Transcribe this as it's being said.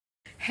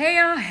Hey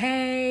y'all,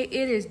 hey,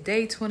 it is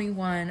day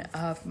 21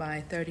 of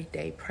my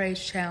 30-day praise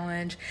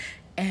challenge,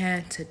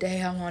 and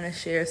today I want to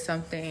share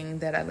something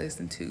that I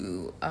listened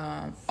to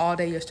all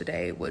day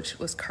yesterday, which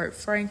was Kirk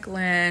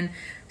Franklin,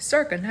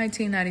 circa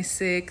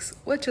 1996,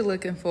 What You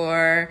Looking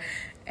For.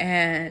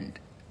 And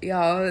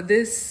y'all,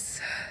 this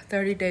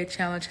 30-day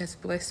challenge has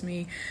blessed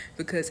me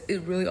because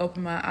it really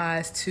opened my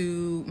eyes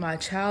to my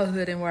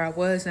childhood and where I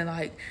was, and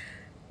I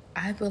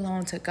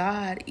belong to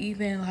God.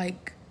 Even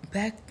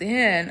back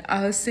then,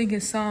 I was singing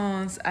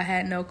songs I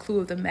had no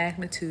clue of the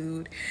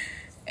magnitude,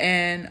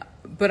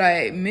 but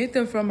I meant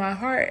them from my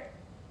heart.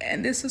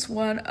 And this was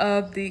one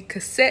of the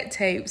cassette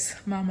tapes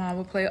my mom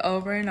would play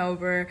over and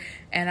over,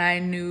 and I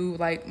knew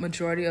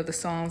majority of the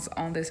songs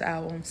on this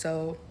album.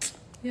 So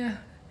yeah,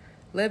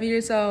 11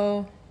 years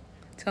old,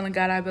 telling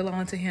God I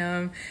belong to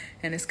him.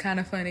 And it's kind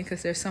of funny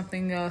because there's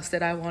something else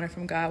that I wanted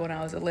from God when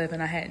I was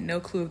 11. I had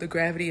no clue of the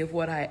gravity of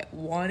what I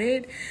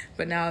wanted,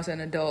 but now as an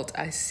adult,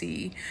 I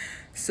see.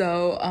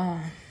 So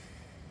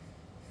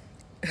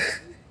it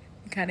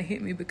kind of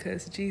hit me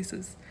because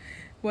Jesus,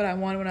 what I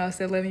wanted when I was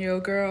an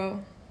 11-year-old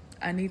girl,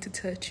 I need to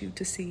touch you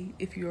to see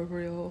if you're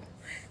real.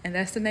 And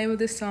that's the name of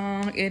this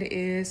song. It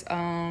is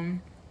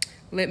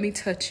Let Me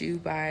Touch You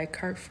by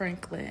Kirk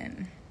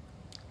Franklin.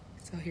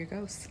 So here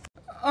goes.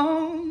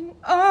 Oh,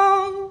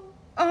 oh,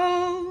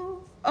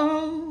 oh,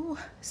 oh,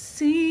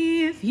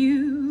 see if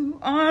you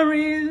are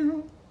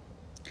real.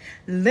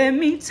 Let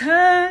me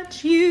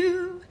touch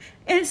you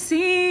and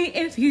see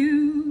if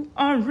you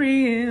are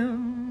real.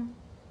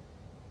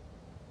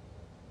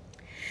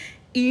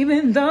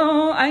 Even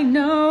though I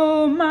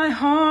know my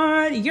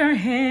heart, your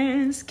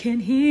hands can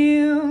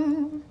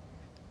heal.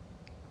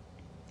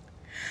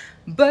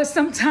 But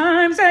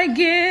sometimes I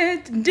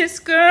get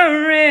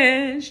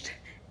discouraged,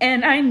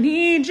 and I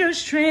need your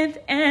strength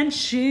and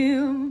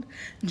shield.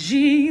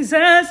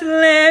 Jesus,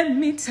 let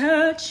me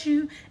touch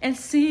you and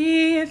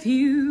see if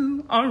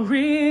you are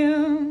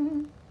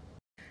real.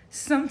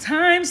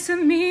 Sometimes to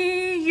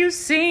me you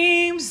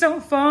seem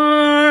so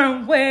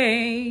far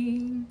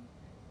away,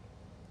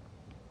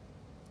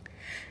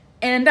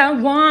 and I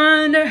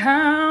wonder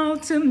how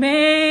to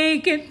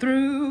make it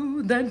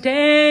through the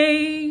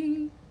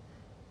day.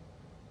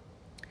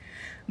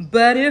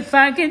 But if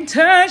I can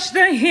touch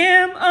the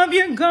hem of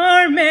your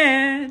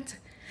garment,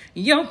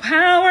 your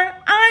power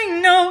I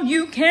know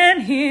you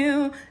can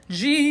heal.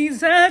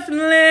 Jesus,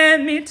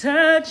 let me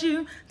touch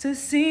you to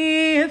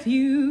see if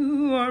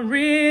you are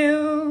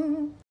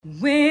real.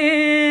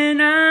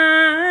 When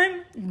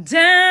I'm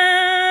down,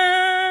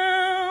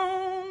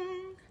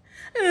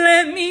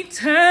 let me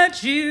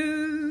touch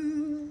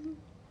you.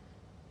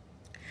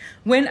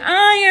 When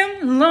I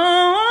am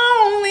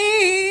lonely,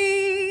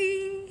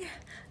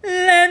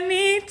 let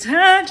me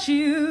touch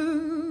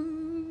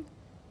you.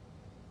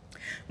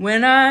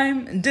 When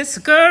I'm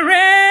discouraged,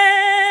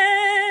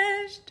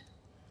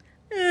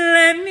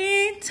 let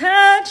me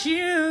touch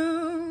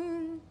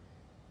you.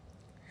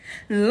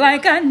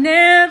 Like I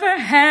never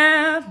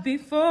have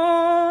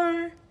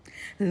before.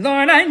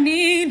 Lord, I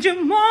need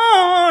you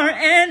more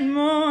and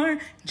more.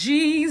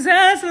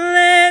 Jesus,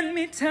 let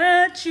me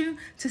touch you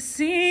to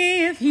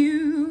see if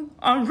you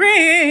are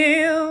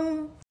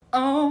real.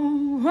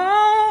 Oh,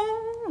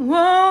 oh,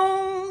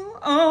 oh,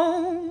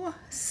 oh,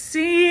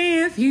 see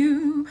if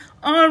you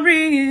are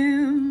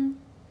real.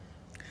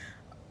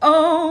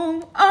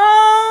 Oh,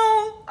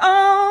 oh,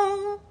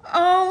 oh,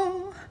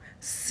 oh,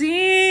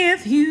 see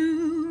if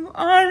you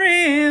are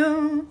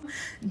real.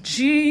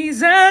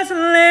 Jesus,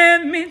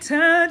 let me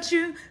touch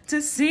you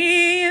to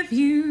see if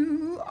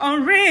you are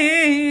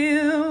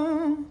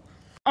real.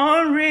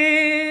 Are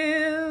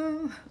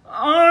real,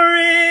 are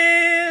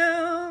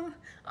real,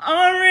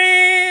 are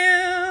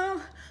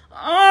real,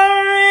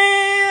 are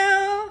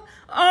real,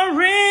 are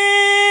real.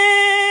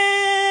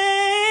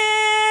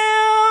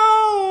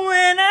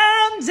 When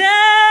I'm down,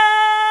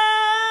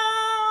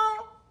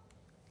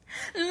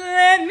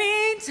 let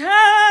me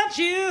touch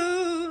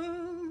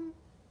you.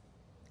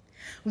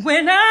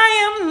 When I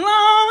am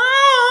lonely,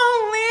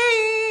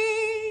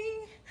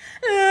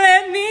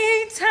 let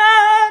me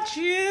touch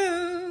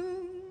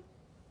you.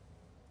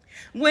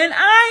 When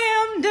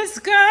I am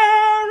discouraged,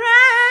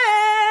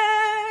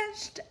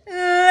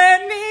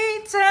 let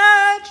me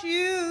touch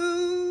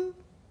you.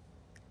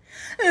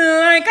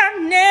 Like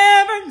I've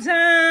never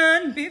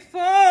done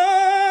before.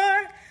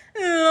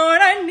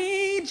 Lord, I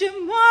need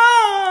you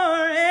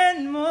more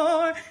and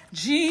more.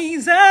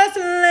 Jesus,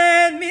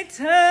 let me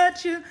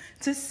touch you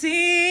to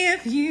see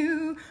if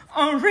you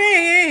are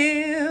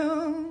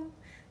real.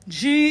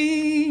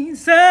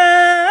 Jesus,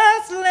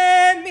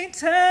 let me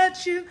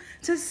touch you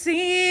to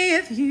see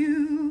if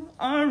you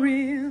are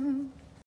real.